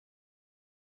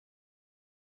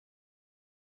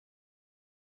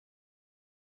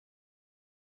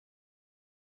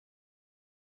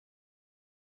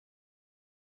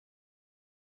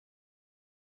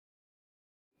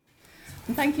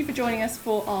and thank you for joining us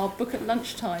for our book at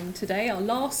lunchtime today, our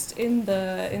last in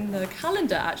the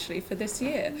calendar actually for this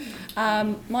year.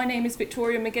 My name is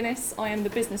Victoria McGuinness. I am the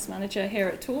business manager here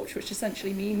at Torch, which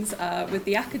essentially means with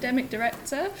the academic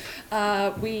director,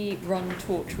 we run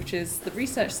Torch, which is the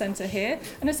research centre here,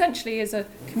 and essentially is a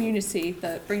community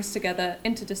that brings together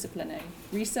interdisciplinary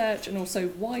research and also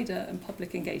wider and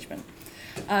public engagement.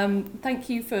 Thank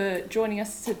you for joining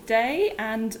us today,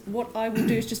 and what I will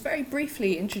do is just very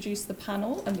briefly introduce the panel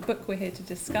and the book we're here to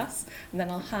discuss, and then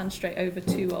I'll hand straight over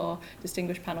to our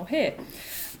distinguished panel here.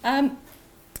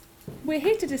 We're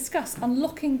here to discuss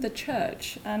Unlocking the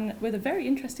Church, and with a very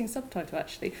interesting subtitle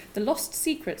actually, The Lost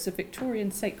Secrets of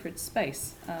Victorian Sacred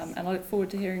Space, and I look forward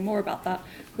to hearing more about that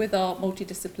with our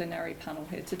multidisciplinary panel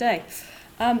here today.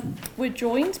 We're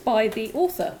joined by the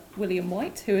author, William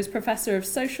White, who is Professor of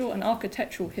Social and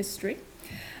Architectural History.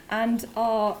 And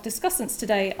our discussants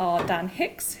today are Dan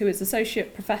Hicks, who is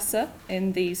Associate Professor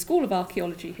in the School of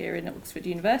Archaeology here in Oxford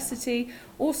University,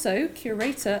 also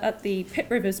Curator at the Pitt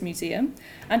Rivers Museum,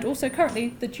 and also currently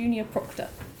the Junior Proctor.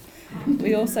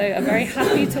 We also are very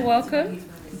happy to welcome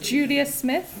Julia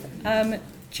Smith,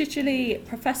 Chichele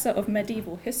Professor of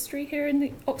Medieval History here in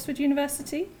the Oxford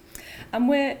University. And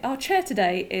our chair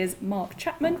today is Mark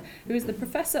Chapman, who is the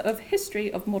Professor of History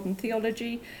of Modern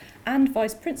Theology and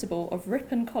Vice Principal of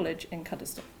Ripon College in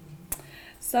Cuddesdon.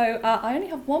 So I only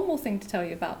have one more thing to tell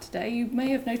you about today. You may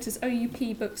have noticed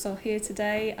OUP books are here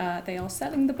today. They are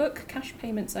selling the book, cash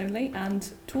payments only,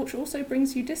 and Torch also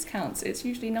brings you discounts. It's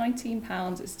usually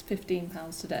 £19, it's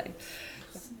 £15 today.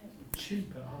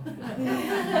 Cheaper, aren't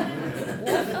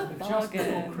What a bargain. Just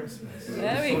before Christmas.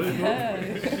 There we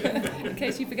go. In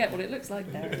case you forget what it looks like,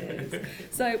 there it is.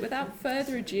 So without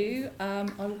further ado, I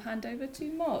will hand over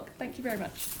to Mark. Thank you very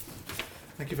much.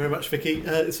 Thank you very much, Vicky.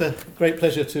 It's a great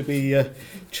pleasure to be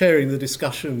chairing the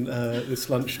discussion this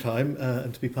lunchtime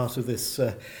and to be part of this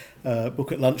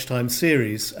Book at Lunchtime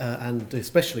series, and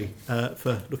especially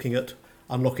for looking at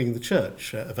Unlocking the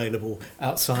Church, available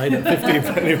outside at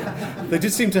 15. They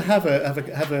did seem to have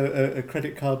a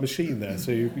credit card machine there,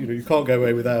 so you can't go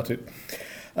away without it.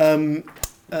 One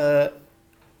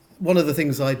of the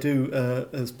things I do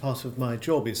as part of my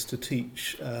job is to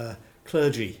teach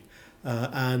clergy,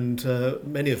 and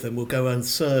many of them will go and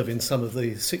serve in some of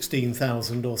the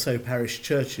 16,000 or so parish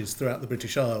churches throughout the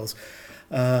British Isles.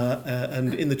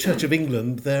 And in the Church of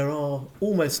England, there are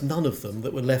almost none of them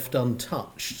that were left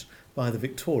untouched by the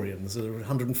Victorians. There were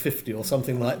 150 or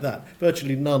something like that,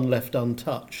 virtually none left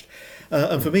untouched.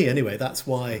 And for me, anyway, that's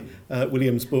why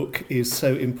William's book is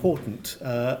so important.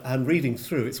 And reading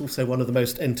through, it's also one of the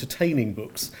most entertaining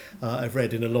books I've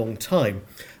read in a long time.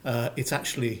 It's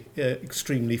actually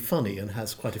extremely funny and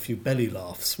has quite a few belly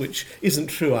laughs, which isn't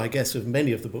true, I guess, of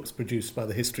many of the books produced by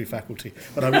the history faculty,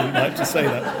 but I wouldn't like to say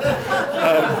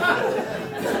that.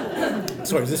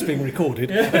 Sorry, is this being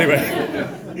recorded? Anyway,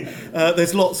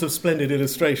 there's lots of splendid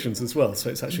illustrations as well, so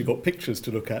it's actually got pictures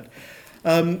to look at.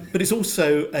 But it's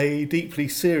also a deeply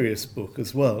serious book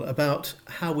as well, about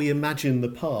how we imagine the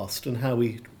past and how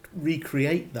we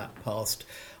recreate that past,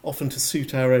 often to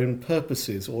suit our own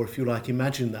purposes, or if you like,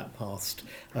 imagine that past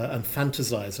and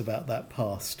fantasize about that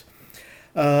past.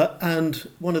 And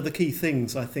one of the key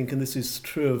things, I think, and this is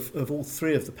true of all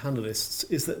three of the panellists,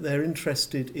 is that they're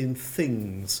interested in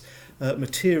things,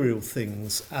 material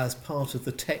things, as part of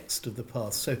the text of the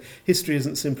past. So history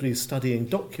isn't simply studying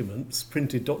documents,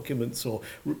 printed documents or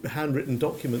handwritten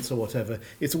documents or whatever.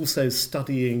 It's also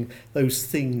studying those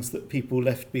things that people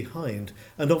left behind.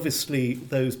 And obviously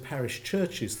those parish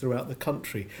churches throughout the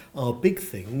country are big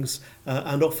things,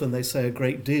 and often they say a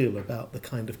great deal about the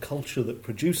kind of culture that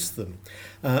produced them.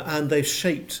 And they've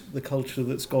shaped the culture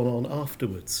that's gone on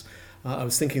afterwards. I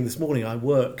was thinking this morning, I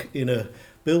work in a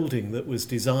building that was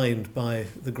designed by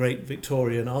the great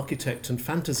Victorian architect and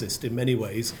fantasist in many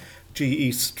ways,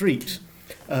 G.E. Street.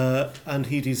 And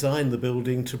he designed the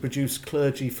building to produce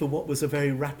clergy for what was a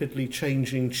very rapidly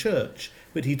changing church.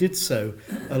 But he did so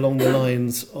along the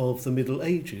lines of the Middle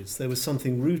Ages. There was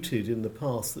something rooted in the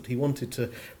past that he wanted to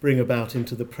bring about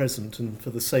into the present and for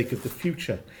the sake of the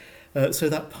future. So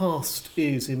that past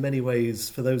is, in many ways,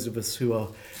 for those of us who are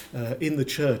in the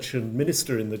church and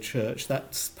minister in the church,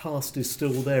 that past is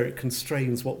still there. It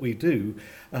constrains what we do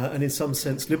and in some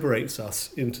sense liberates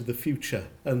us into the future.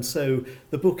 And so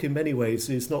the book, in many ways,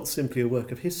 is not simply a work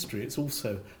of history. It's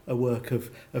also a work of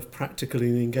practical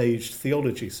and engaged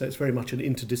theology. So it's very much an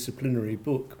interdisciplinary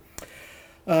book.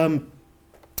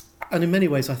 And in many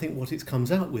ways, I think what it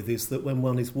comes out with is that when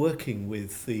one is working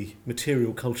with the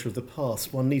material culture of the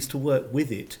past, one needs to work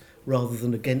with it rather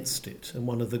than against it. And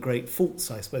one of the great faults,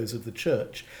 I suppose, of the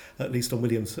church, at least on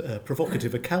William's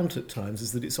provocative account at times,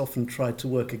 is that it's often tried to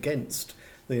work against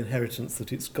the inheritance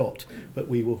that it's got. But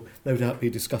we will no doubt be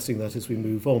discussing that as we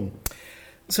move on.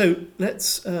 So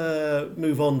let's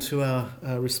move on to our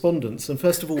respondents. And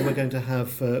first of all, we're going to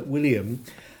have William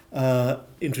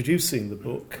introducing the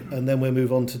book, and then we'll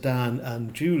move on to Dan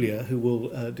and Julia, who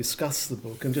will discuss the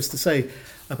book. And just to say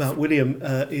about William,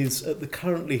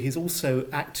 currently he's also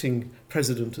acting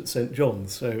president at St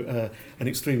John's, so an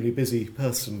extremely busy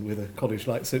person with a college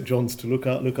like St John's to look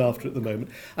after at the moment,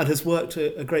 and has worked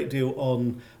a great deal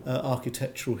on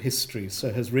architectural history.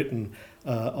 So has written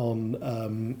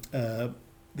on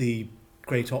the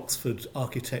great Oxford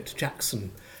architect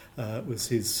Jackson. Was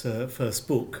his first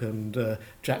book, and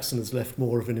Jackson has left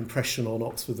more of an impression on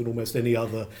Oxford than almost any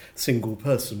other single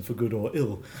person, for good or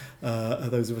ill.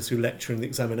 Those of us who lecture in the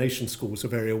examination schools are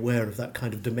very aware of that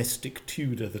kind of domestic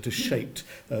Tudor that has shaped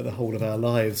the whole of our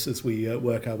lives as we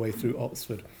work our way through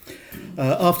Oxford.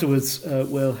 Afterwards,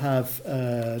 we'll have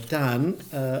Dan,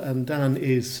 and Dan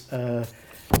is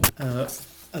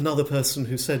another person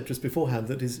who said just beforehand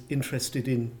that is interested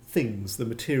in things, the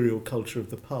material culture of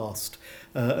the past.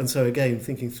 And so again,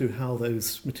 thinking through how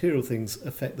those material things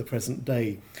affect the present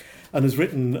day. And has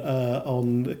written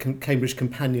on the Cambridge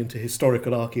Companion to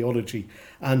Historical Archaeology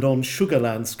and on sugar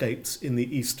landscapes in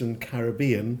the Eastern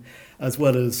Caribbean, as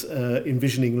well as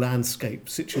envisioning landscape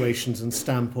situations and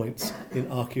standpoints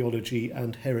in archaeology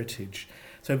and heritage.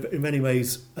 So in many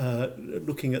ways,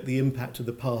 looking at the impact of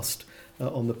the past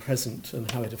on the present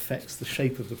and how it affects the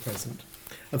shape of the present.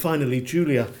 And finally,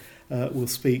 Julia will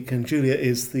speak, and Julia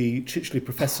is the Chicheley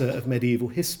Professor of Medieval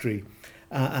History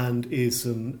and is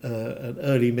an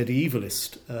early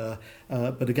medievalist,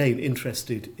 but again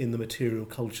interested in the material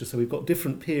culture. So we've got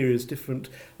different periods, different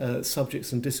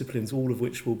subjects and disciplines, all of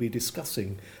which will be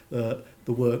discussing the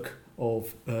work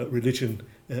of religion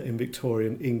in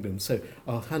Victorian England. So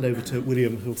I'll hand over to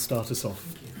William, who'll start us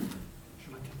off.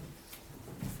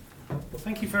 Well,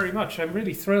 thank you very much. I'm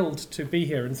really thrilled to be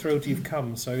here and thrilled you've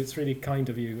come, so it's really kind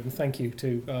of you. And thank you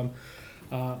to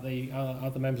the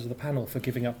other members of the panel for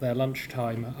giving up their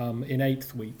lunchtime in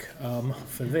 8th week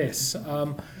for this.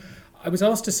 I was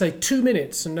asked to say 2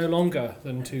 minutes and no longer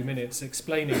than 2 minutes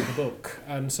explaining the book.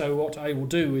 And so what I will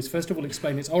do is first of all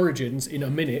explain its origins in a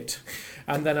minute,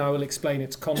 and then I will explain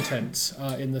its contents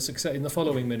in the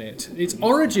following minute. Its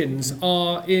origins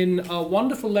are in a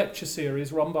wonderful lecture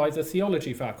series run by the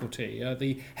theology faculty,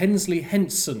 the Hensley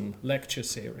Henson lecture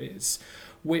series,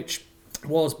 which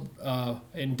was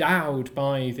endowed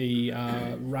by the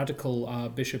radical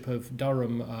Bishop of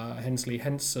Durham, Hensley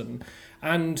Henson,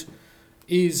 and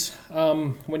is,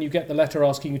 when you get the letter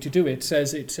asking you to do it,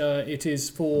 says it is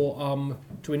for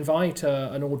to invite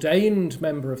an ordained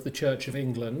member of the Church of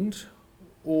England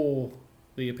or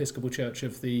the Episcopal Church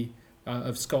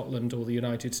of Scotland or the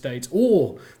United States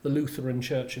or the Lutheran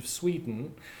Church of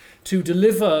Sweden to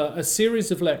deliver a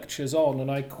series of lectures on, and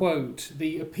I quote,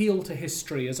 the appeal to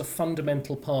history as a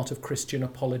fundamental part of Christian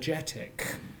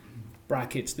apologetic.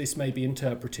 Brackets, this may be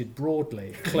interpreted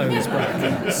broadly, close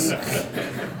brackets.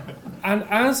 And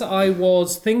as I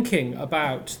was thinking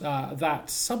about that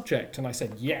subject, and I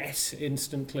said yes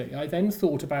instantly, I then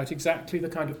thought about exactly the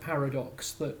kind of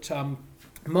paradox that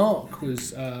Mark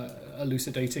was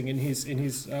elucidating in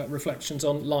his reflections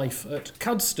on life at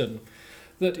Cuddesdon.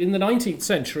 That in the 19th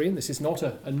century, and this is not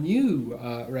a new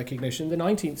recognition, the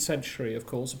 19th century, of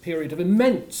course, a period of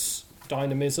immense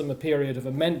dynamism, a period of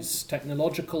immense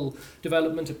technological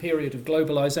development, a period of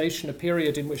globalization, a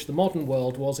period in which the modern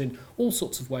world was in all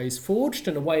sorts of ways forged,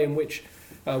 and a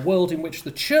world in which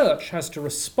the church has to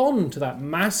respond to that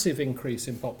massive increase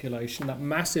in population, that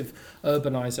massive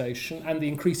urbanization, and the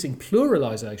increasing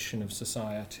pluralization of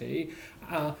society.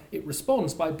 It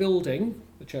responds by building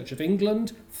the Church of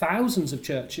England, thousands of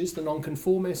churches, the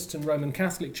nonconformist and Roman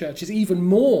Catholic churches, even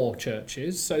more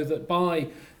churches, so that by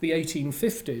the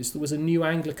 1850s there was a new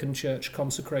Anglican church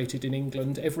consecrated in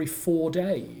England every 4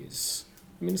 days.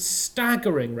 I mean, a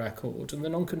staggering record, and the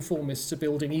nonconformists are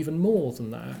building even more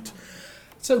than that.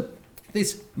 So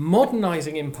this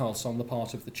modernising impulse on the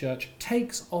part of the church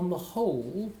takes on the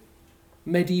whole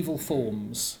medieval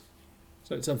forms.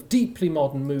 So it's a deeply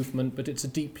modern movement, but it's a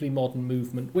deeply modern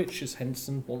movement which, as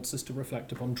Henson wants us to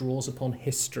reflect upon, draws upon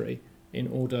history in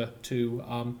order to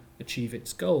achieve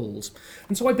its goals.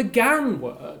 And so I began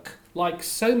work, like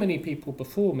so many people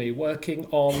before me, working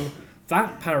on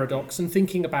that paradox and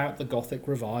thinking about the Gothic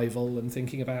revival and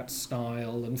thinking about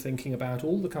style and thinking about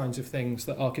all the kinds of things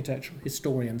that architectural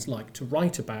historians like to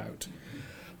write about.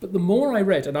 But the more I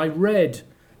read, and I read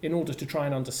in order to try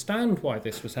and understand why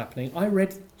this was happening, I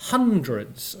read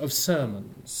hundreds of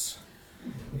sermons.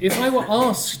 If I were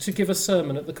asked to give a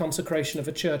sermon at the consecration of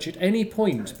a church at any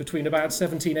point between about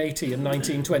 1780 and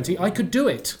 1920, I could do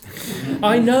it.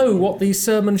 I know what these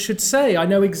sermons should say. I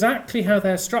know exactly how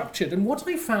they're structured. And what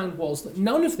I found was that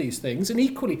none of these things, and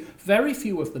equally very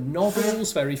few of the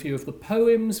novels, very few of the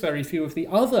poems, very few of the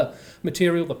other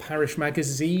material, the parish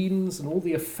magazines and all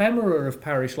the ephemera of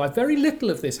parish life, very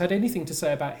little of this had anything to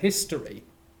say about history.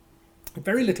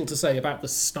 Very little to say about the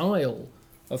style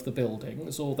of the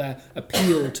buildings or their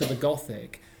appeal to the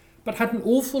Gothic, but had an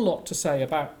awful lot to say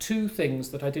about two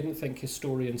things that I didn't think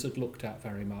historians had looked at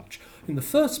very much. In the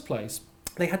first place,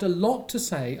 they had a lot to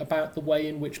say about the way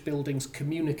in which buildings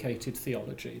communicated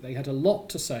theology. They had a lot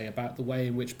to say about the way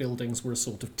in which buildings were a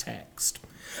sort of text.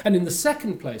 And in the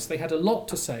second place, they had a lot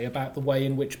to say about the way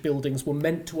in which buildings were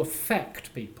meant to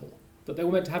affect people, that they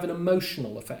were meant to have an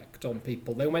emotional effect on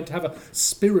people. They were meant to have a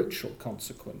spiritual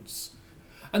consequence.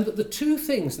 And that the two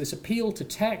things, this appeal to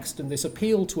text and this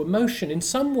appeal to emotion, in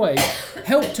some way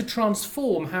helped to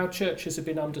transform how churches have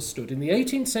been understood. In the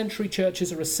 18th century,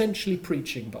 churches are essentially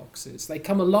preaching boxes. They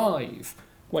come alive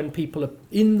when people are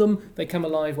in them. They come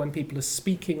alive when people are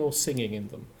speaking or singing in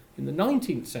them. In the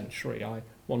 19th century, I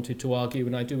wanted to argue,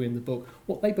 and I do in the book,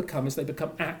 what they become is they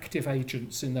become active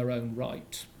agents in their own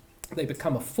right. They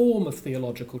become a form of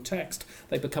theological text.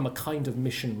 They become a kind of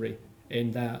missionary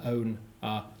in their own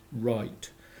right.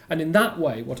 And in that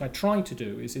way, what I try to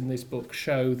do is in this book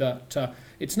show that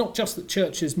it's not just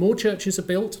that more churches are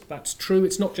built, that's true.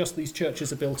 It's not just these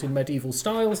churches are built in medieval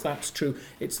styles, that's true.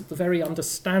 It's that the very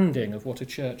understanding of what a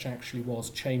church actually was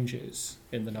changes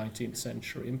in the 19th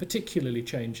century, and particularly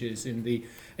changes in the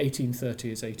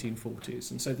 1830s, 1840s.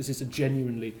 And so this is a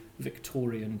genuinely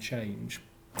Victorian change.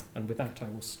 And with that, I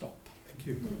will stop. Thank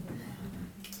you.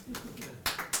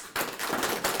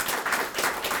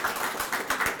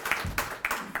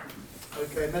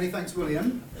 Okay, many thanks,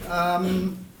 William.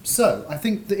 So, I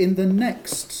think that in the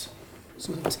next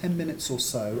sort of 10 minutes or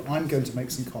so, I'm going to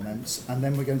make some comments, and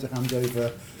then we're going to hand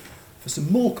over for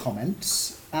some more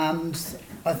comments. And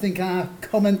I think our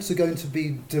comments are going to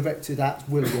be directed at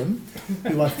William,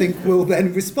 who I think will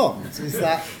then respond. Is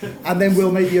that? And then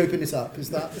we'll maybe open it up.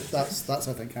 That's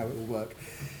I think how it will work.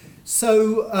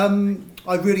 So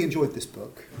I really enjoyed this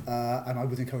book, and I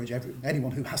would encourage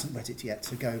anyone who hasn't read it yet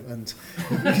to go and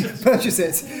purchase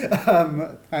it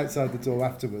outside the door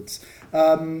afterwards.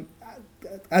 And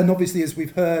obviously, as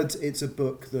we've heard, it's a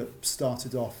book that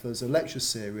started off as a lecture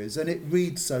series, and it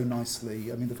reads so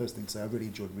nicely. I mean, the first thing to say, I really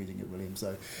enjoyed reading it, William.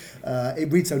 So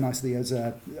it reads so nicely as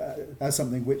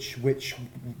something which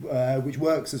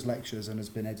works as lectures and has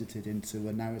been edited into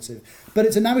a narrative. But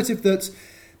it's a narrative that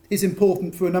is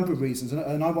important for a number of reasons,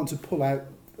 and I want to pull out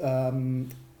a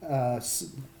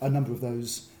number of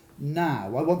those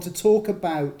now. I want to talk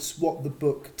about what the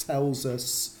book tells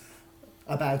us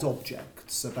about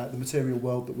objects, about the material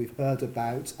world that we've heard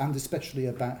about, and especially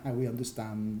about how we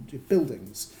understand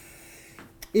buildings.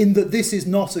 In that this is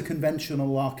not a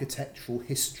conventional architectural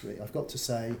history. I've got to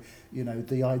say,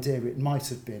 the idea it might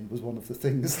have been was one of the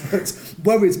things that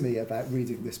worries me about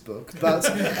reading this book. But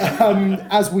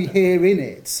as we hear in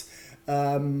it,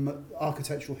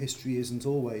 architectural history isn't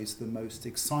always the most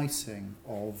exciting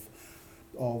of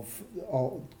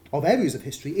areas of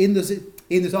history. In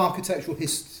that architectural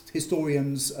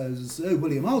historians, as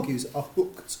William argues, are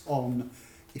hooked on,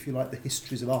 if you like, the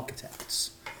histories of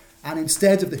architects. And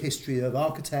instead of the history of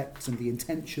architects and the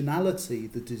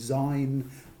intentionality, the design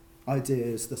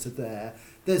ideas that are there,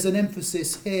 there's an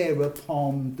emphasis here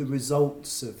upon the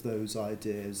results of those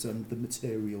ideas and the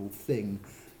material thing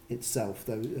itself.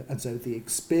 And so the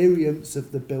experience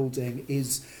of the building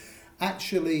is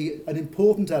actually an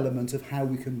important element of how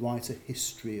we can write a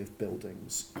history of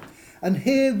buildings. And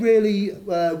here really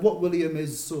what William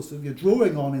is sort of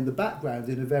drawing on in the background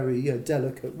in a very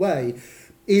delicate way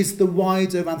is the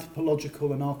wider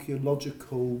anthropological and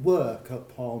archaeological work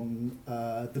upon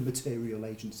the material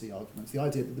agency arguments, the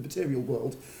idea that the material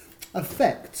world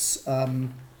affects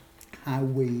how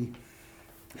we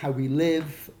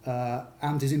live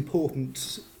and is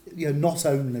important, not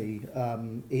only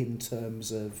in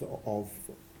terms of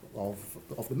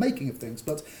the making of things,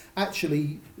 but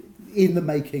actually in the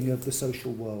making of the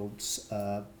social worlds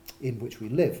in which we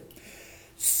live.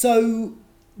 So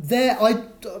there,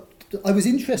 I was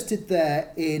interested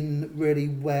there in really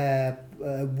where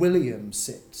William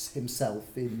sits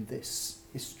himself in this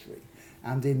history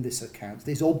and in this account,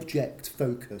 this object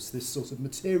focus, this sort of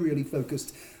materially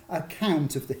focused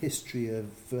account of the history of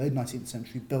 19th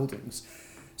century buildings.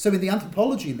 So in the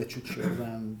anthropology literature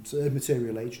around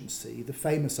material agency, the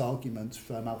famous argument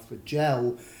from Alfred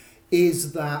Gell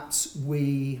is that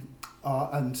we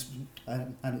are, and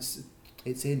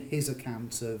it's in his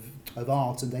account of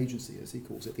art and agency, as he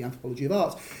calls it, the anthropology of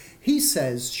art, he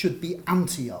says should be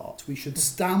anti-art. We should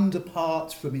stand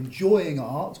apart from enjoying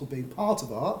art or being part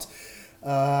of art,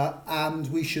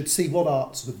 and we should see what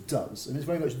art sort of does. And it's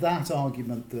very much that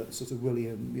argument that sort of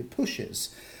William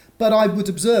pushes. But I would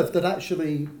observe that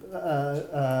actually,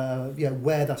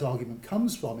 where that argument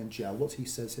comes from in Gell, what he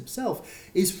says himself,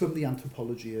 is from the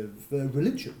anthropology of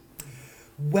religion,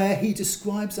 where he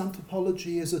describes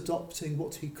anthropology as adopting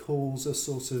what he calls a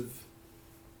sort of,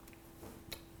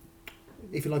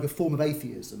 if you like, a form of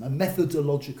atheism, a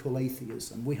methodological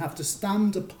atheism. We have to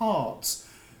stand apart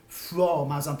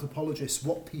from, as anthropologists,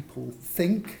 what people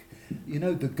think,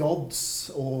 the gods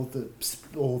or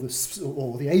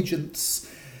the agents,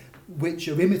 which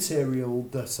are immaterial,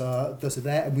 that are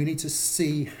there, and we need to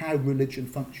see how religion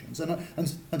functions. And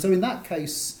so in that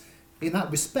case, in that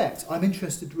respect, I'm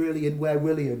interested really in where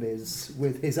William is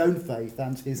with his own faith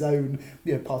and his own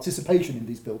participation in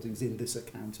these buildings in this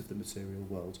account of the material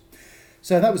world.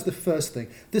 So that was the first thing.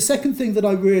 The second thing that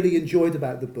I really enjoyed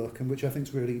about the book, and which I think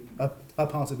is really a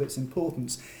part of its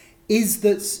importance, is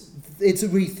that it's a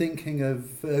rethinking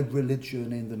of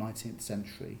religion in the 19th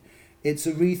century. It's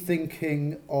a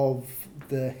rethinking of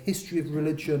the history of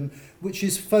religion, which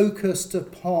is focused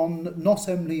upon not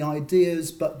only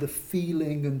ideas, but the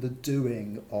feeling and the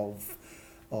doing of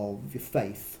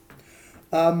faith.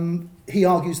 He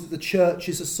argues that the church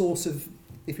is a sort of,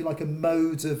 if you like, a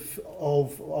mode of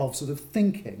sort of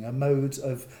thinking, a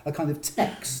kind of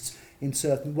text in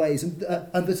certain ways, and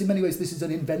that in many ways this is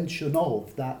an invention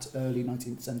of that early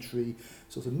 19th century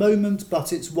sort of moment,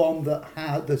 but it's one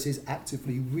that is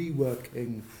actively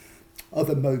reworking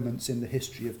other moments in the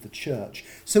history of the church.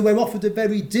 So we're offered a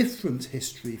very different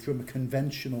history from a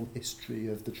conventional history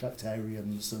of the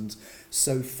Tractarians and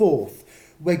so forth.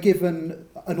 We're given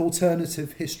an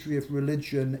alternative history of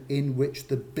religion in which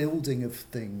the building of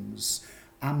things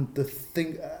and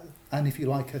and if you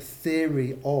like, a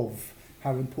theory of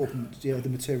how important the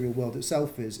material world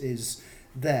itself is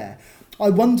there. I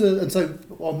wonder, and so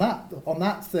on that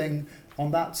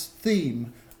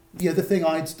theme, the thing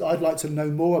I'd like to know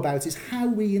more about is how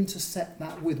we intersect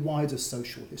that with wider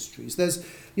social histories. There's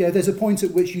a point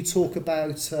at which you talk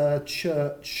about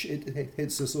church.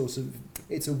 It's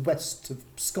a west of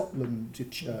Scotland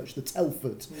church, the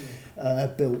Telford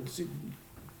built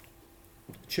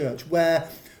church, where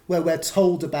we're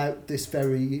told about this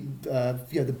very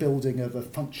the building of a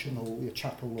functional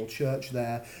chapel or church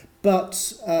there.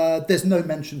 But there's no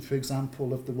mention, for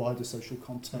example, of the wider social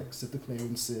context, of the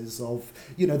clearances, of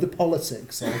the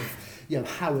politics of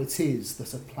how it is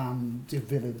that a planned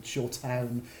village or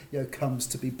town comes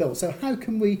to be built. So how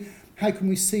can we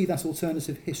see that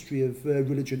alternative history of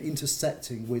religion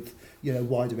intersecting with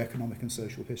wider economic and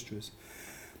social histories?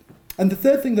 And the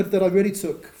third thing that I really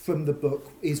took from the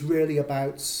book is really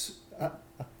about sort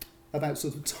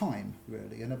of time,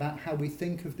 really, and about how we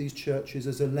think of these churches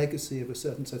as a legacy of a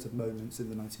certain set of moments in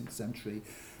the 19th century,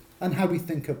 and how we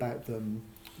think about them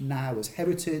now as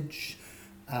heritage,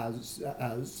 as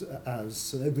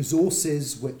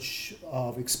resources which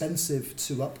are expensive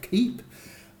to upkeep,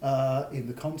 in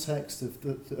the context of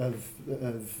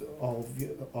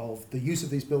the use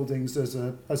of these buildings as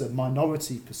a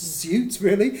minority pursuit,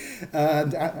 really,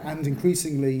 and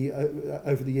increasingly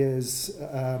over the years.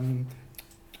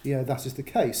 That is the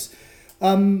case.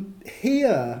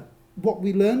 Here, what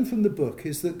we learn from the book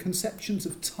is that conceptions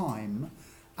of time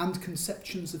and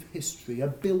conceptions of history are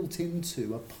built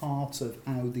into a part of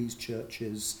how these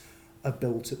churches are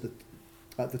built at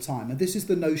the time. And this is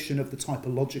the notion of the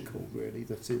typological, really,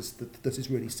 that is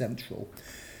really central.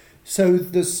 So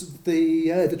there's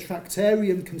the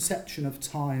Tractarian conception of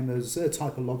time as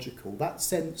typological, that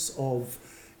sense of,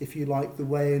 if you like, the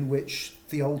way in which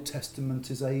the Old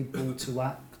Testament is able to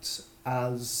act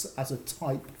as a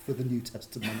type for the New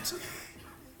Testament,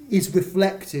 is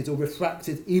reflected or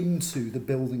refracted into the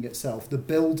building itself. The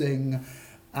building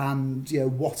and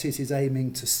what it is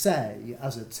aiming to say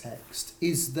as a text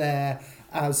is there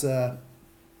as a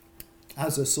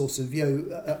sort of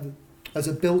as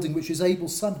a building which is able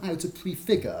somehow to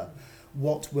prefigure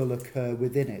what will occur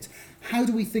within it. How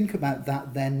do we think about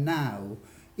that then now,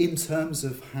 in terms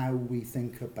of how we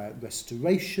think about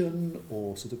restoration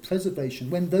or sort of preservation,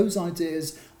 when those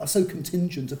ideas are so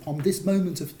contingent upon this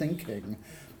moment of thinking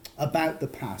about the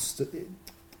past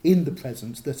in the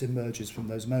present that emerges from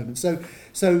those moments? So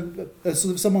as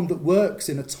sort of someone that works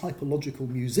in a typological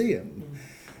museum,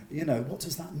 what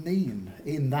does that mean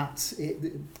in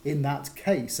that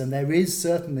case? And there is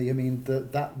certainly,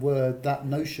 that word, that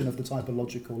notion of the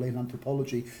typological in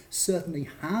anthropology certainly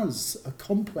has a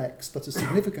complex but a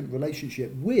significant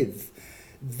relationship with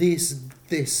this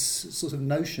sort of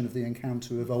notion of the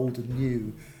encounter of old and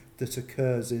new that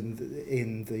occurs in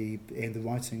the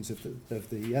writings of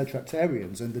the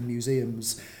Tractarians, and the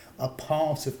museums are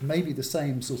part of maybe the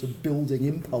same sort of building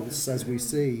impulse as we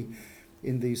see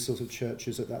in these sort of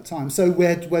churches at that time. So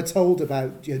we're told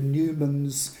about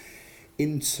Newman's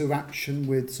interaction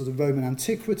with sort of Roman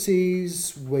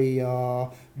antiquities. We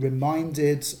are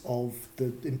reminded of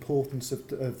the importance of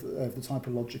the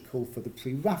typological for the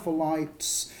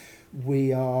pre-Raphaelites. We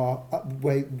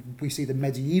see the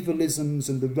medievalisms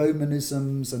and the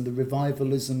Romanisms and the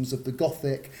revivalisms of the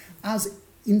Gothic as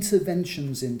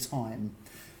interventions in time.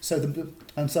 So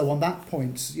on that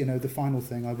point, the final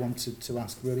thing I wanted to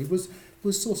ask really was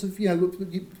sort of,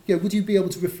 would you be able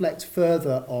to reflect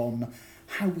further on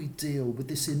how we deal with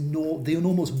this the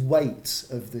enormous weight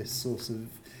of this sort of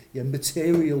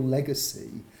material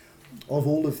legacy of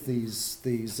all of these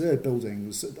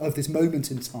buildings, of this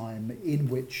moment in time in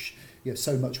which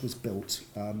so much was built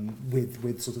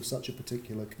with sort of such a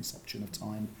particular conception of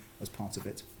time as part of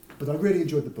it. But I really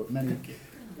enjoyed the book. Thank you.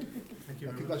 Thank you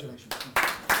very much. Congratulations.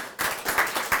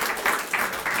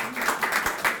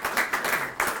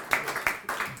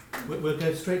 We'll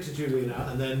go straight to Julie now,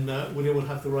 and then William will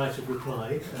have the right of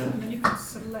reply. And then you can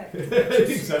select.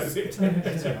 Exactly.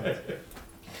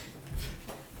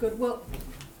 Good. Well,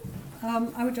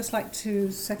 I would just like to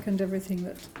second everything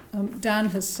that Dan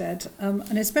has said,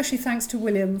 and especially thanks to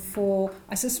William for,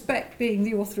 I suspect, being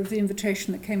the author of the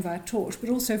invitation that came via Torch, but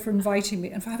also for inviting me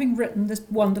and for having written this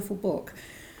wonderful book.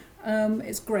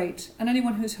 It's great. And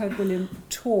anyone who's heard William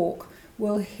talk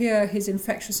will hear his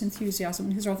infectious enthusiasm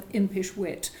and his rather impish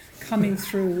wit coming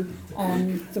through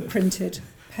on the printed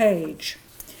page.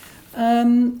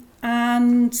 And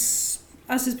as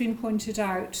has been pointed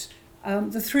out,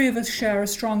 the three of us share a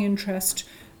strong interest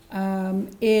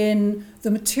in the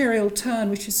material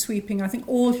turn which is sweeping, I think,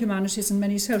 all humanities and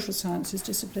many social sciences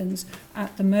disciplines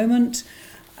at the moment.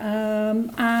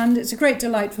 And it's a great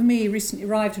delight for me, recently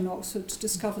arrived in Oxford, to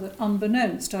discover that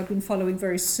unbeknownst I've been following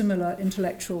very similar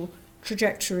intellectual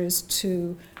trajectories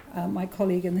to my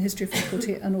colleague in the history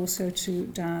faculty and also to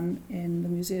Dan in the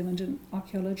museum and in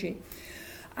archaeology.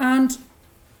 And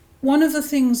one of the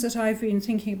things that I've been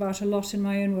thinking about a lot in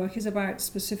my own work is about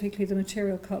specifically the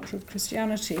material culture of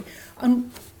Christianity.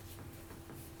 And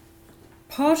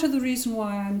part of the reason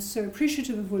why I'm so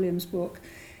appreciative of William's book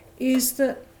is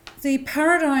that the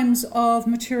paradigms of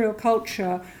material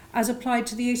culture as applied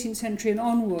to the 18th century and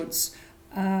onwards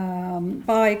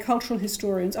by cultural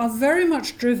historians are very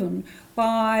much driven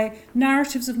by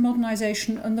narratives of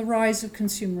modernization and the rise of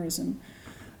consumerism.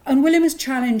 And William is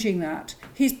challenging that.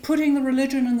 He's putting the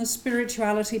religion and the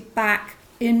spirituality back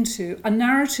into a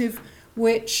narrative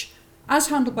which, as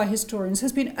handled by historians,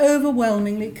 has been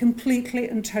overwhelmingly, completely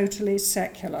and totally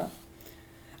secular.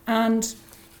 And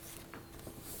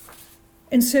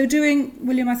in so doing,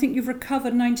 William, I think you've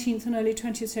recovered 19th and early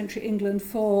 20th century England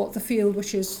for the field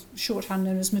which is shorthand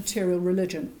known as material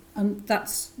religion. And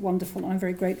that's wonderful, and I'm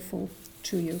very grateful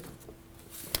to you.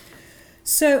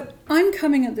 So I'm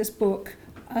coming at this book,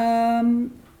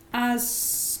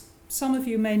 as some of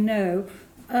you may know,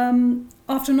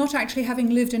 after not actually having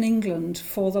lived in England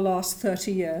for the last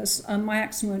 30 years. My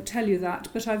accent won't tell you that,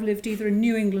 but I've lived either in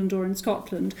New England or in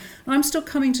Scotland. And I'm still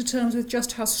coming to terms with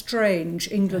just how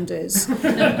strange England is.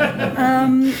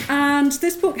 And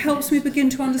this book helps me begin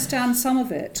to understand some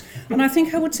of it. And I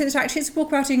think I would say that actually it's a book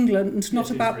about England and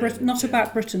not about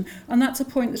Britain. And that's a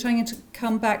point that I'm going to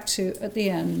come back to at the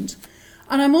end.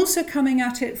 And I'm also coming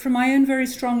at it from my own very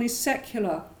strongly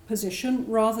secular position,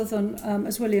 rather than,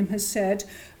 as William has said,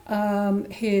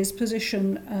 his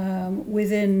position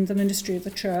within the ministry of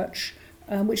the church,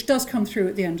 which does come through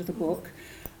at the end of the book.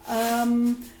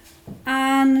 And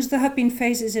there have been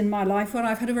phases in my life where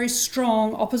I've had a very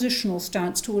strong oppositional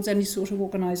stance towards any sort of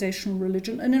organisational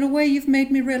religion. And in a way, you've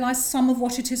made me realise some of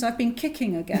what it is I've been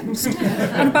kicking against,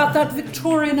 and about that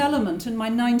Victorian element in my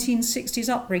 1960s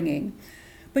upbringing.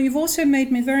 But you've also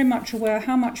made me very much aware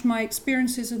how much my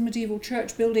experiences of medieval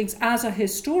church buildings as a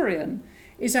historian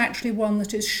is actually one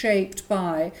that is shaped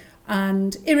by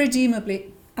and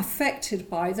irredeemably affected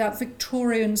by that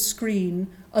Victorian screen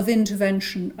of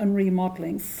intervention and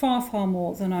remodelling, far, far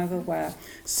more than I'm aware.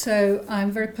 So I'm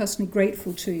very personally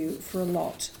grateful to you for a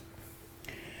lot.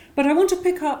 But I want to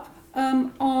pick up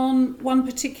on one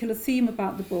particular theme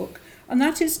about the book, and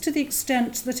that is to the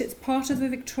extent that it's part of the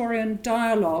Victorian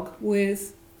dialogue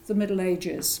with the Middle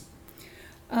Ages.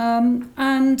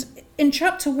 And in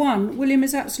chapter 1, William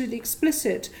is absolutely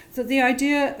explicit that the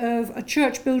idea of a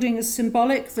church building as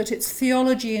symbolic, that it's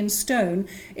theology in stone,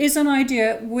 is an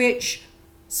idea which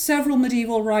several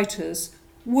medieval writers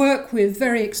work with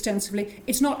very extensively.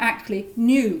 It's not actually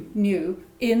new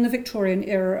in the Victorian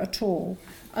era at all.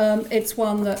 It's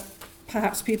one that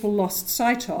perhaps people lost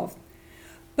sight of.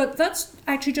 But that's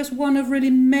actually just one of really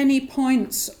many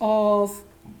points of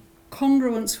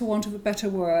congruence, for want of a better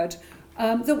word,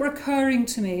 that were occurring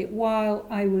to me while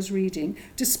I was reading,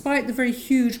 despite the very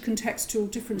huge contextual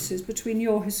differences between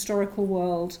your historical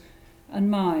world and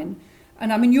mine.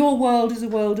 And I mean, your world is a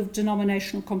world of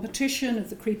denominational competition, of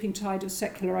the creeping tide of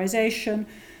secularization,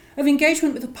 of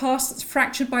engagement with a past that's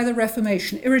fractured by the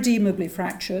Reformation, irredeemably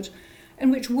fractured, in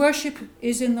which worship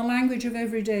is in the language of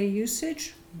everyday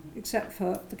usage, except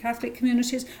for the Catholic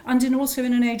communities, and also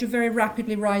in an age of very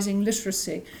rapidly rising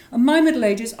literacy. And my Middle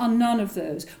Ages are none of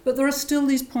those, but there are still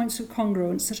these points of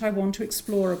congruence that I want to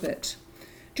explore a bit.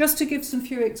 Just to give some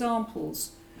few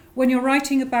examples, when you're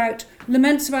writing about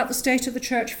laments about the state of the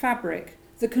church fabric,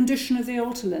 the condition of the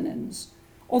altar linens,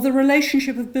 or the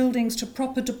relationship of buildings to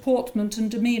proper deportment and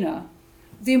demeanour,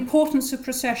 the importance of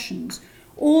processions,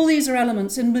 all these are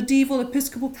elements in medieval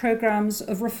episcopal programmes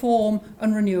of reform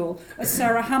and renewal, as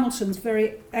Sarah Hamilton's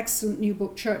very excellent new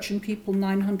book, Church and People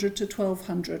 900 to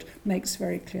 1200, makes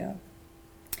very clear.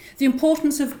 The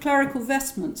importance of clerical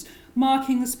vestments,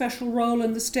 marking the special role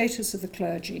and the status of the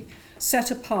clergy, set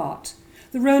apart.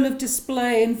 The role of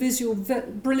display and visual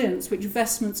brilliance which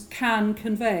vestments can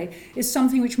convey is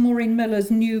something which Maureen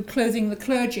Miller's new Clothing the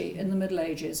Clergy in the Middle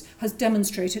Ages has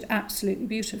demonstrated absolutely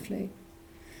beautifully.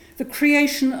 The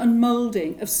creation and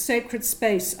moulding of sacred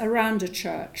space around a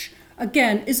church,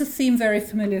 again, is a theme very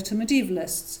familiar to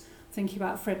medievalists. Thinking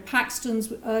about Fred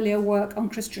Paxton's earlier work on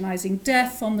Christianizing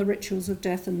death, on the rituals of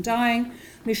death and dying,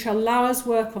 Michel Lauer's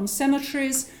work on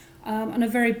cemeteries, and a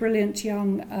very brilliant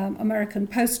young American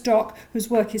postdoc whose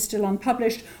work is still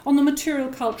unpublished, on the material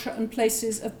culture and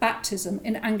places of baptism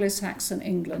in Anglo-Saxon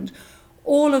England.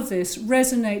 All of this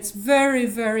resonates very,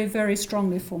 very, very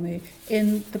strongly for me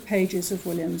in the pages of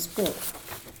William's book.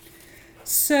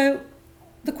 So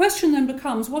the question then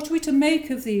becomes, what are we to make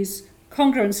of these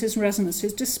congruences and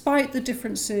resonances despite the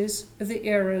differences of the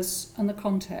eras and the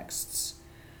contexts?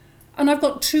 And I've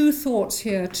got two thoughts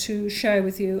here to share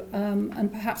with you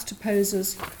and perhaps to pose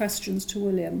as questions to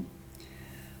William.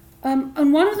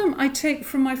 And one of them I take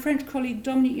from my French colleague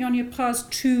Dominique Yonnier-Prat's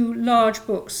two large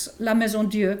books, La Maison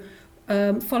Dieu,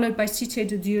 followed by Cité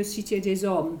de Dieu, Cité des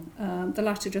Hommes, the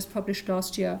latter just published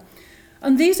last year.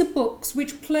 And these are books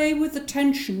which play with the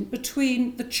tension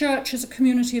between the church as a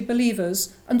community of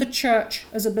believers and the church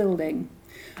as a building,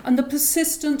 and the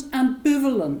persistent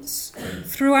ambivalence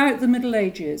throughout the Middle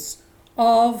Ages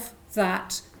of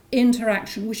that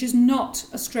interaction, which is not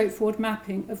a straightforward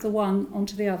mapping of the one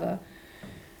onto the other.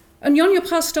 And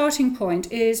Yonnier-Prat's starting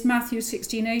point is Matthew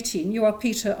 16:18. You are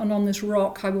Peter, and on this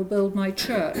rock I will build my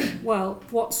church. Well,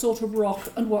 what sort of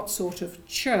rock and what sort of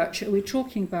church are we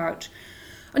talking about?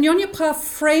 And Yonnier-Prat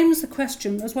frames the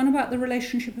question as one about the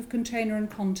relationship of container and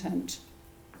content.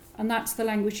 And that's the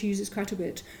language he uses quite a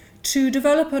bit. To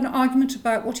develop an argument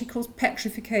about what he calls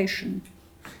petrification.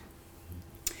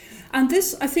 And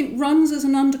this, I think, runs as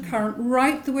an undercurrent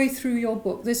right the way through your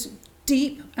book, this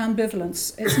deep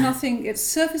ambivalence. It's nothing, it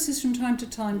surfaces from time to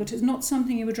time, but it's not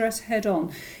something you address head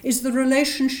on, is the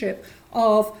relationship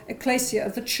of ecclesia,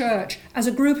 of the church, as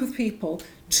a group of people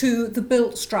to the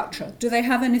built structure. Do they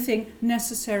have anything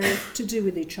necessary to do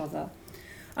with each other?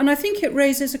 And I think it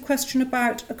raises a question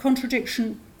about a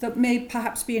contradiction that may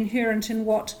perhaps be inherent in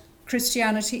what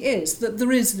Christianity is, that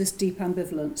there is this deep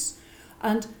ambivalence.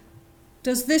 And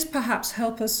does this perhaps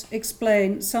help us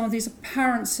explain some of these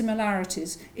apparent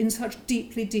similarities in such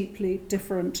deeply, deeply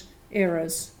different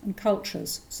eras and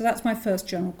cultures? So that's my first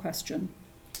general question.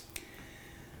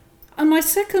 And my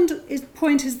second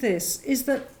point is this, is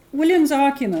that William's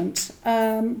argument,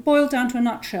 boiled down to a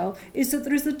nutshell, is that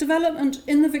there is the development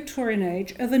in the Victorian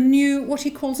age of a new, what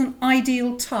he calls an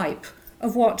ideal type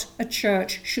of what a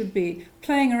church should be,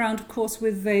 playing around, of course,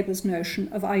 with Weber's notion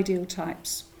of ideal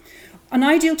types. An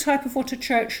ideal type of what a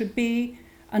church should be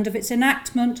and of its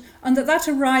enactment, and that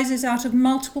arises out of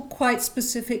multiple quite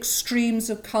specific streams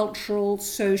of cultural,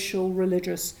 social,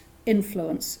 religious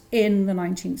influence in the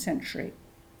 19th century.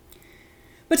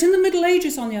 But in the Middle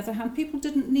Ages, on the other hand, people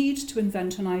didn't need to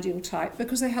invent an ideal type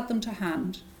because they had them to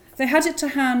hand. They had it to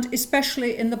hand,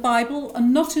 especially in the Bible,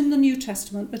 and not in the New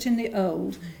Testament, but in the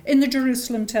Old, in the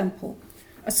Jerusalem temple.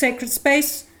 A sacred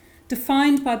space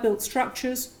defined by built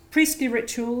structures, priestly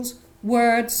rituals,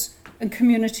 words, and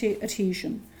community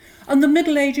adhesion. And the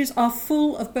Middle Ages are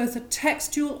full of both a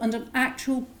textual and an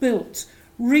actual built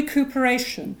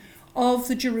recuperation of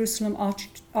the Jerusalem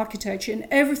architecture in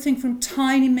everything from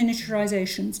tiny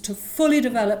miniaturizations to fully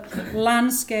developed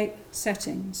landscape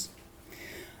settings,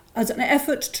 as an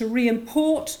effort to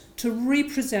re-import, to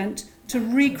represent, to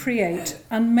recreate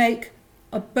and make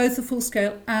both the full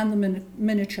scale and the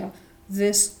miniature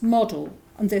this model.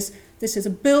 And this is a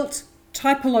built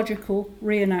typological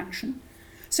reenaction.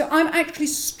 So I'm actually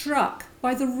struck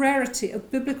by the rarity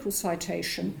of biblical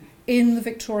citation in the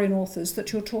Victorian authors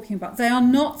that you're talking about. They are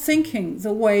not thinking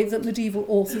the way that medieval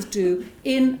authors do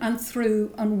in and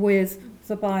through and with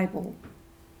the Bible.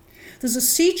 There's a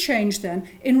sea change then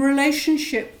in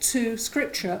relationship to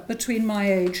scripture between my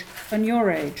age and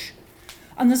your age.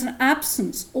 And there's an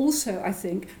absence also, I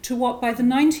think, to what by the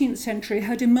 19th century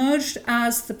had emerged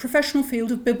as the professional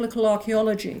field of biblical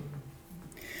archaeology.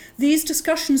 These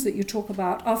discussions that you talk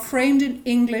about are framed in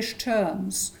English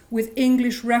terms with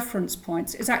English reference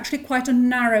points. It's actually quite a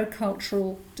narrow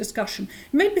cultural discussion.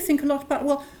 It made me think a lot about,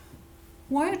 well,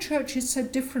 why are churches so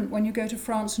different when you go to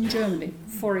France and Germany,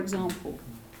 for example?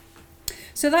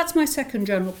 So that's my second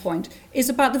general point, is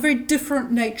about the very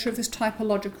different nature of this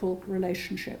typological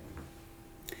relationship.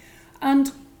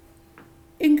 And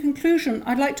in conclusion,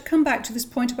 I'd like to come back to this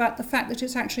point about the fact that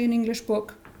it's actually an English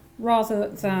book rather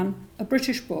than a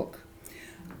British book.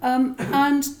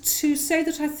 And to say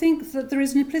that I think that there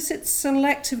is an implicit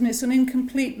selectiveness and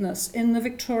incompleteness in the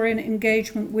Victorian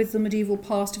engagement with the medieval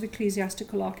past of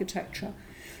ecclesiastical architecture.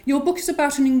 Your book is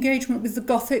about an engagement with the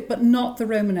Gothic, but not the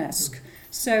Romanesque.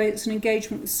 So it's an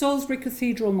engagement with Salisbury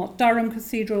Cathedral, not Durham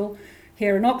Cathedral,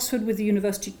 here in Oxford with the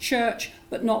University Church,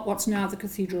 but not what's now the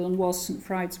cathedral and was St.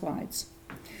 Fried's.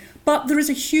 But there is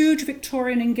a huge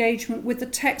Victorian engagement with the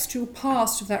textual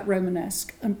past of that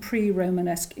Romanesque and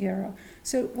pre-Romanesque era.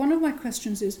 So one of my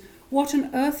questions is, what on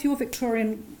earth your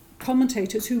Victorian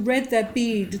commentators who read their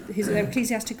Bede, their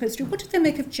ecclesiastical history, what did they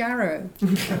make of Jarrow?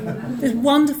 This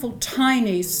wonderful,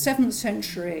 tiny, 7th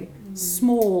century,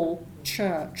 small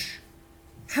church.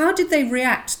 How did they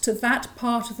react to that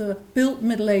part of the built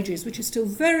Middle Ages, which is still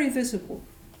very visible,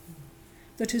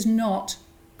 that is not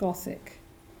Gothic?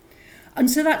 And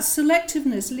so that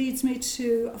selectiveness leads me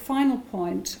to a final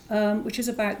point, which is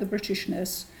about the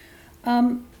Britishness.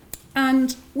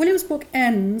 And William's book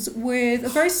ends with a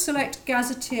very select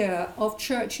gazetteer of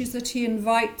churches that he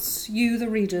invites you, the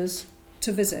readers,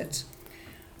 to visit.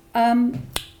 And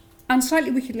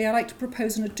slightly wickedly, I like to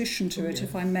propose an addition to it,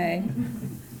 if I may.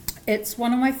 It's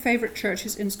one of my favourite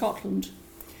churches in Scotland.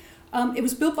 It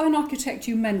was built by an architect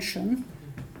you mention,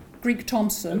 Greig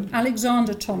Thomson,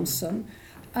 Alexander Thomson,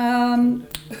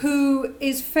 who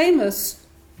is famous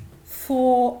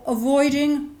for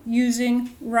avoiding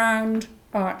using round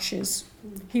arches.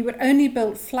 He would only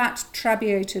build flat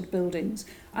trabeated buildings,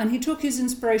 and he took his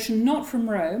inspiration not from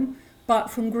Rome, but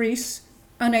from Greece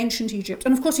and ancient Egypt.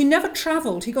 And of course he never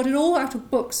travelled. He got it all out of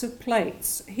books of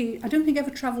plates. I don't think ever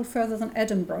travelled further than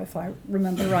Edinburgh, if I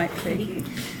remember rightly.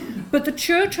 But the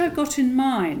church I've got in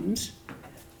mind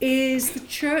is the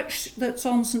church that's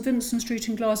on St Vincent Street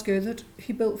in Glasgow that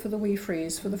he built for the Wee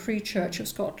Frees, for the Free Church of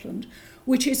Scotland,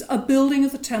 which is a building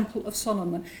of the Temple of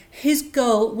Solomon. His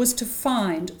goal was to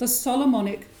find the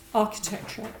Solomonic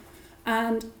architecture.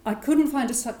 And I couldn't find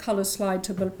a colour slide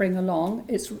to bring along.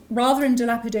 It's rather in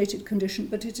dilapidated condition,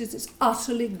 but it is this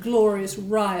utterly glorious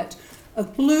riot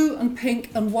of blue and pink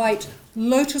and white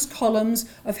lotus columns,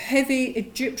 of heavy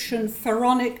Egyptian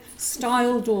pharaonic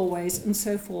style doorways and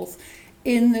so forth,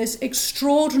 in this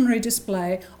extraordinary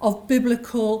display of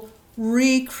biblical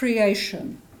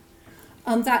recreation.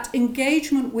 And that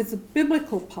engagement with the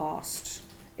biblical past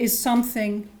is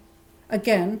something,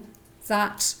 again,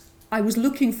 that I was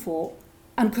looking for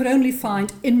and could only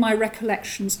find in my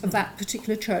recollections of that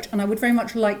particular church. And I would very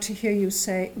much like to hear you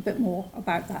say a bit more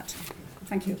about that.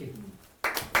 Thank you.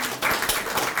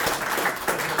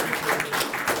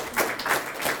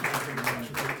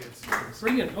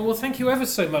 Brilliant. Oh, well, thank you ever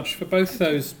so much for both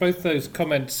those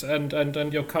comments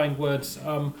and your kind words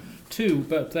too.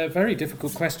 But they're very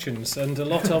difficult questions, and a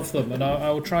lot of them. And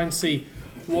I will try and see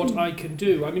what I can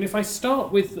do. I mean, if I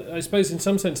start with, I suppose in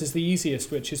some sense is the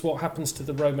easiest, which is what happens to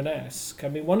the Romanesque. I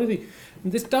mean,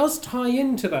 this does tie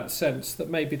into that sense that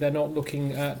maybe they're not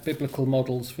looking at biblical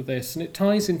models for this, and it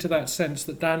ties into that sense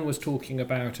that Dan was talking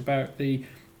about the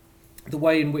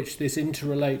way in which this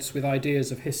interrelates with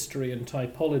ideas of history and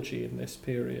typology in this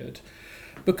period.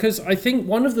 Because I think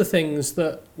one of the things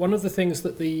that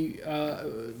the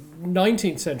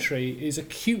 19th century is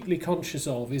acutely conscious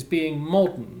of is being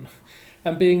modern,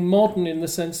 and being modern in the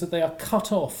sense that they are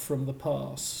cut off from the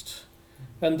past,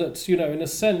 and that, in a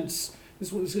sense,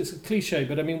 it's a cliche,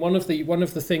 but I mean, one of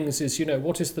the things is,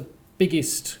 what is the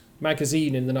biggest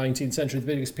magazine in the 19th century, the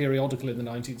biggest periodical in the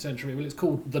 19th century? Well, it's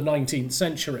called The 19th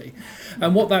Century.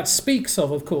 And what that speaks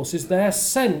of course, is their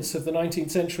sense of the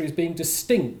 19th century as being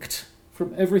distinct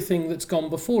from everything that's gone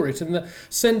before it, and the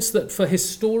sense that for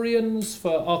historians,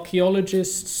 for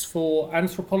archaeologists, for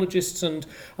anthropologists, and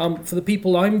for the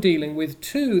people I'm dealing with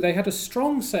too, they had a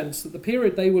strong sense that the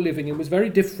period they were living in was very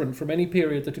different from any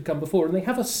period that had come before, and they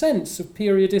have a sense of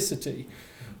periodicity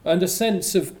and a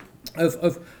sense of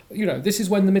this is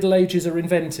when the Middle Ages are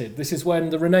invented. This is when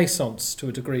the Renaissance, to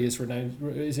a degree, is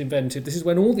invented. This is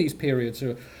when all these periods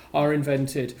are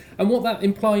invented. And what that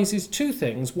implies is two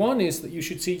things. One is that you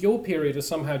should see your period as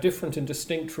somehow different and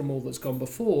distinct from all that's gone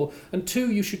before. And two,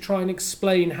 you should try and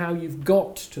explain how you've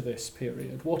got to this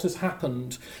period, what has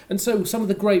happened. And so some of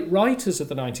the great writers of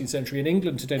the 19th century, in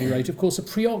England at any rate, of course, are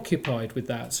preoccupied with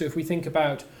that. So if we think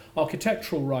about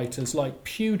architectural writers like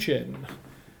Pugin,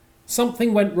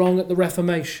 something went wrong at the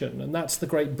Reformation, and that's the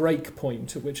great break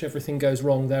point at which everything goes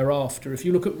wrong thereafter. If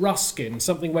you look at Ruskin,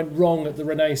 something went wrong at the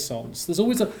Renaissance. There's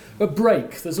always a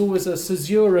break. There's always a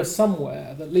caesura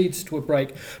somewhere that leads to a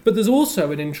break. But there's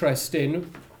also an interest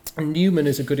in, and Newman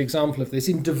is a good example of this,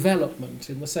 in development,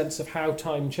 in the sense of how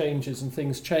time changes and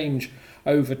things change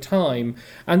over time.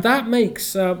 And that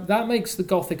makes the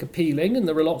Gothic appealing, and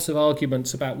there are lots of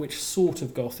arguments about which sort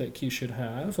of Gothic you should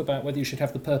have, about whether you should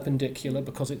have the Perpendicular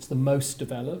because it's the most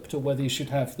developed, or whether you should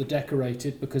have the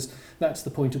Decorated because that's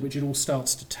the point at which it all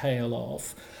starts to tail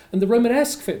off. And the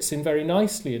Romanesque fits in very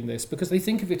nicely in this because they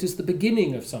think of it as the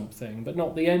beginning of something, but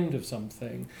not the end of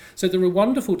something. So there are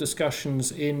wonderful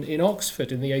discussions in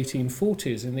Oxford in the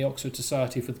 1840s, in the Oxford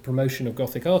Society for the Promotion of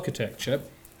Gothic Architecture,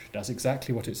 which does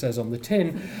exactly what it says on the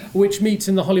tin, which meets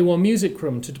in the Holywell Music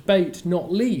Room to debate,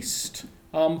 not least,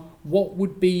 what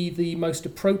would be the most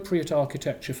appropriate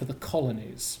architecture for the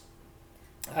colonies.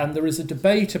 And there is a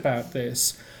debate about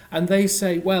this. And they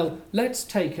say, well, let's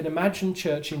take an imagined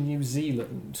church in New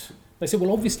Zealand. They say,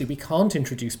 well, obviously we can't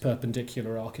introduce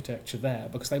perpendicular architecture there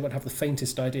because they won't have the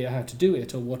faintest idea how to do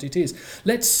it or what it is.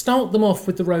 Let's start them off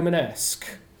with the Romanesque,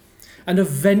 and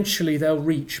eventually they'll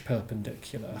reach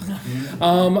perpendicular.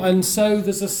 And so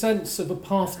there's a sense of a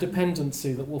path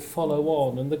dependency that will follow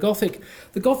on. And the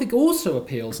Gothic also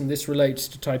appeals, and this relates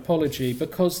to typology,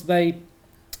 because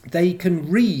they can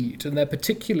read, and they're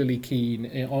particularly keen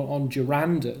on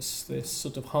Durandus, this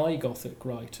sort of high Gothic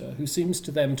writer, who seems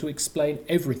to them to explain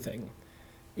everything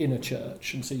in a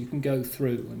church. And so you can go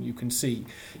through and you can see,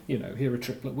 here are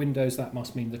triplet windows, that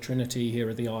must mean the Trinity, here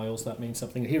are the aisles, that means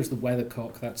something, here's the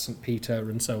weathercock, that's St. Peter,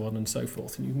 and so on and so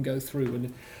forth. And you can go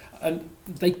through, and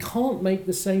they can't make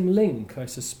the same link, I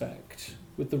suspect,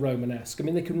 with the Romanesque. I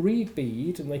mean, they can read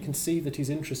Bede, and they can see that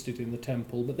he's interested in the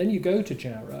temple, but then you go to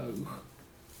Jarrow.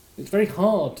 It's very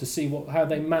hard to see how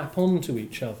they map onto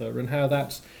each other and how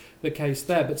that's the case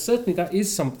there. But certainly that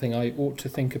is something I ought to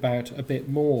think about a bit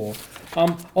more.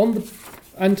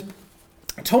 And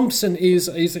Thompson is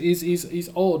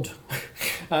odd,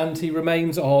 and he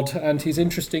remains odd, and he's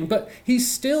interesting, but he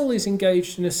still is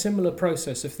engaged in a similar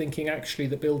process of thinking actually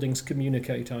that buildings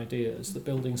communicate ideas, that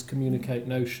buildings communicate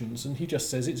notions, and he just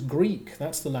says it's Greek,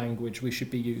 that's the language we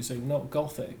should be using, not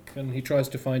Gothic, and he tries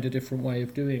to find a different way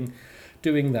of doing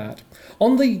that.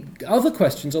 On the other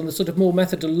questions, on the sort of more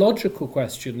methodological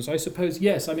questions, I suppose,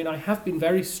 yes, I mean, I have been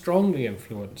very strongly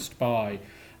influenced by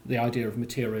the idea of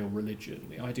material religion,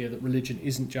 the idea that religion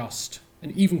isn't just,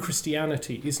 and even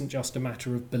Christianity isn't just a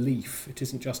matter of belief, it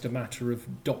isn't just a matter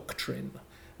of doctrine.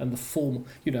 And the form,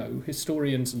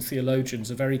 historians and theologians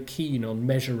are very keen on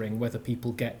measuring whether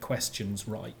people get questions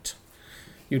right.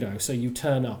 So you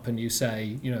turn up and you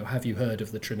say, have you heard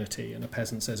of the Trinity? And a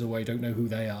peasant says, oh, I don't know who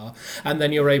they are. And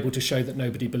then you're able to show that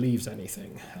nobody believes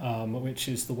anything, which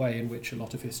is the way in which a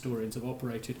lot of historians have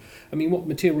operated. I mean, what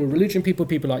material religion people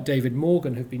like David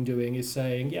Morgan have been doing is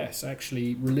saying, yes,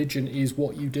 actually, religion is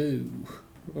what you do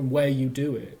and where you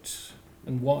do it,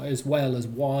 and what, as well as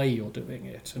why you're doing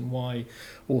it and why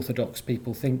orthodox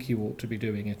people think you ought to be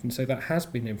doing it. And so that has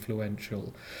been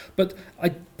influential. But I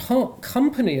part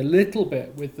company a little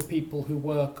bit with the people who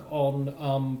work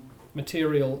on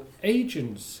material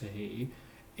agency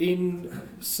in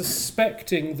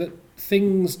suspecting that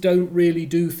things don't really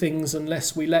do things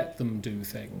unless we let them do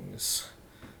things.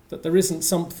 That there isn't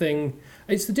something...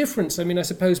 It's the difference, I mean, I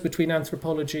suppose, between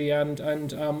anthropology and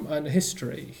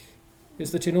history.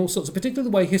 Is that in all sorts of, particularly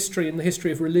the way history and the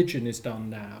history of religion is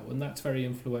done now, and that's very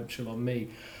influential on me.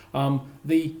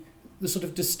 the sort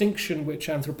of distinction which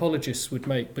anthropologists would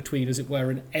make between, as it were,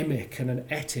 an emic and an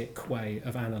etic way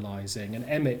of analysing. An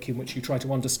emic in which you try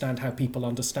to understand how people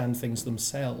understand things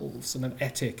themselves, and an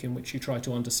etic in which you try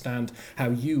to understand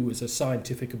how you, as a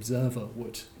scientific observer,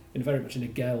 would, in very much in a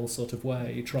Gell sort of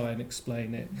way, try and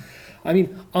explain it. I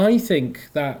mean, I think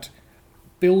that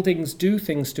buildings do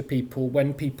things to people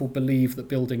when people believe that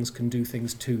buildings can do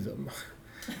things to them.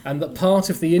 And that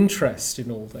part of the interest in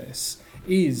all this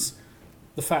is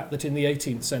the fact that in the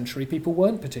 18th century people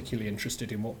weren't particularly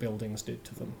interested in what buildings did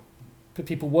to them. But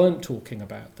people weren't talking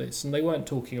about this, and they weren't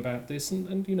talking about this,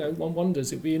 and you know, one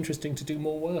wonders, it'd be interesting to do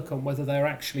more work on whether they're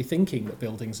actually thinking that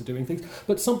buildings are doing things.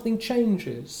 But something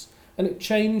changes, and it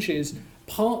changes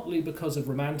partly because of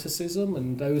romanticism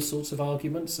and those sorts of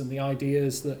arguments and the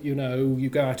ideas that, you know, you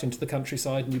go out into the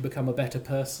countryside and you become a better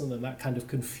person, and that kind of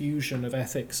confusion of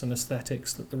ethics and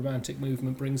aesthetics that the Romantic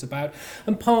movement brings about,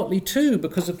 and partly too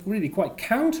because of really quite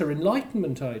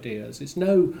counter-Enlightenment ideas. It's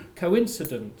no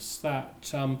coincidence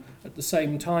that at the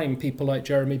same time people like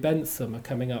Jeremy Bentham are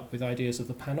coming up with ideas of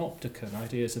the panopticon,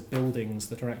 ideas of buildings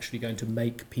that are actually going to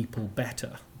make people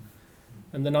better.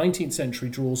 And the 19th century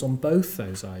draws on both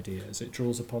those ideas. It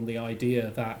draws upon the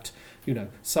idea that, you know,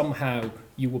 somehow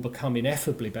you will become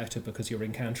ineffably better because you're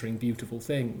encountering beautiful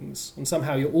things, and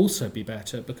somehow you'll also be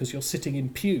better because you're sitting in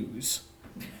pews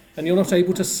and you're not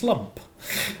able to slump.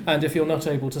 And if you're not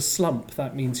able to slump,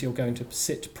 that means you're going to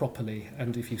sit properly,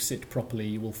 and if you sit properly,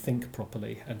 you will think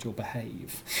properly and you'll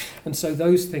behave. And so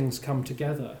those things come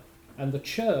together. And the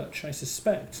church, I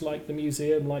suspect, like the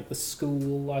museum, like the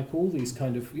school, like all these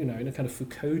kind of, you know, in a kind of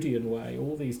Foucauldian way,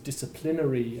 all these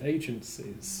disciplinary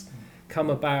agencies come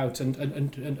about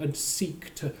and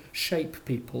seek to shape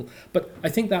people. But I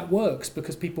think that works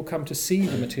because people come to see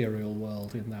the material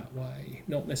world in that way,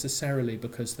 not necessarily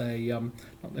because they are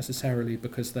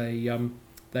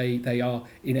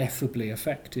ineffably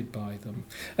affected by them.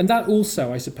 And that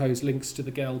also, I suppose, links to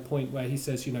the Gell point where he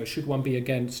says, you know, should one be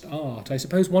against art? I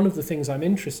suppose one of the things I'm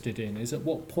interested in is at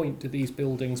what point do these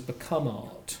buildings become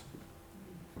art?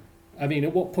 I mean,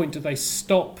 at what point do they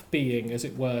stop being, as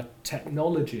it were,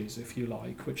 technologies, if you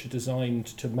like, which are designed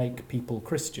to make people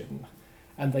Christian,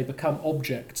 and they become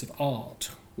objects of art,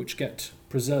 which get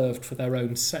preserved for their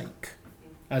own sake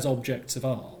as objects of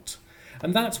art?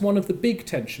 And that's one of the big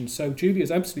tensions. So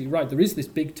Julia's absolutely right. There is this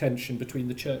big tension between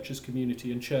the church as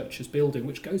community and church as building,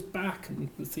 which goes back, and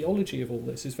the theology of all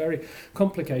this is very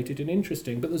complicated and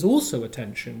interesting. But there's also a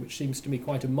tension, which seems to me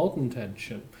quite a modern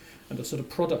tension, and a sort of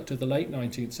product of the late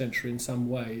 19th century in some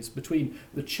ways, between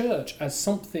the church as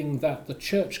something that the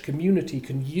church community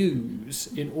can use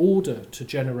in order to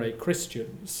generate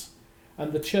Christians,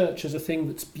 and the church as a thing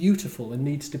that's beautiful and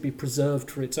needs to be preserved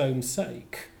for its own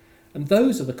sake. And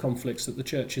those are the conflicts that the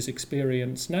churches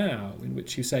experience now, in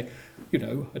which you say, you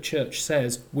know, a church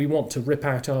says, we want to rip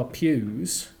out our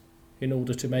pews in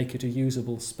order to make it a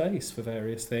usable space for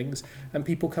various things, and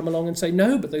people come along and say,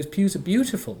 no, but those pews are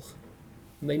beautiful,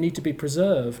 and they need to be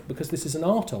preserved because this is an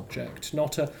art object,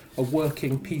 not a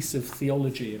working piece of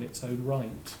theology in its own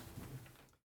right.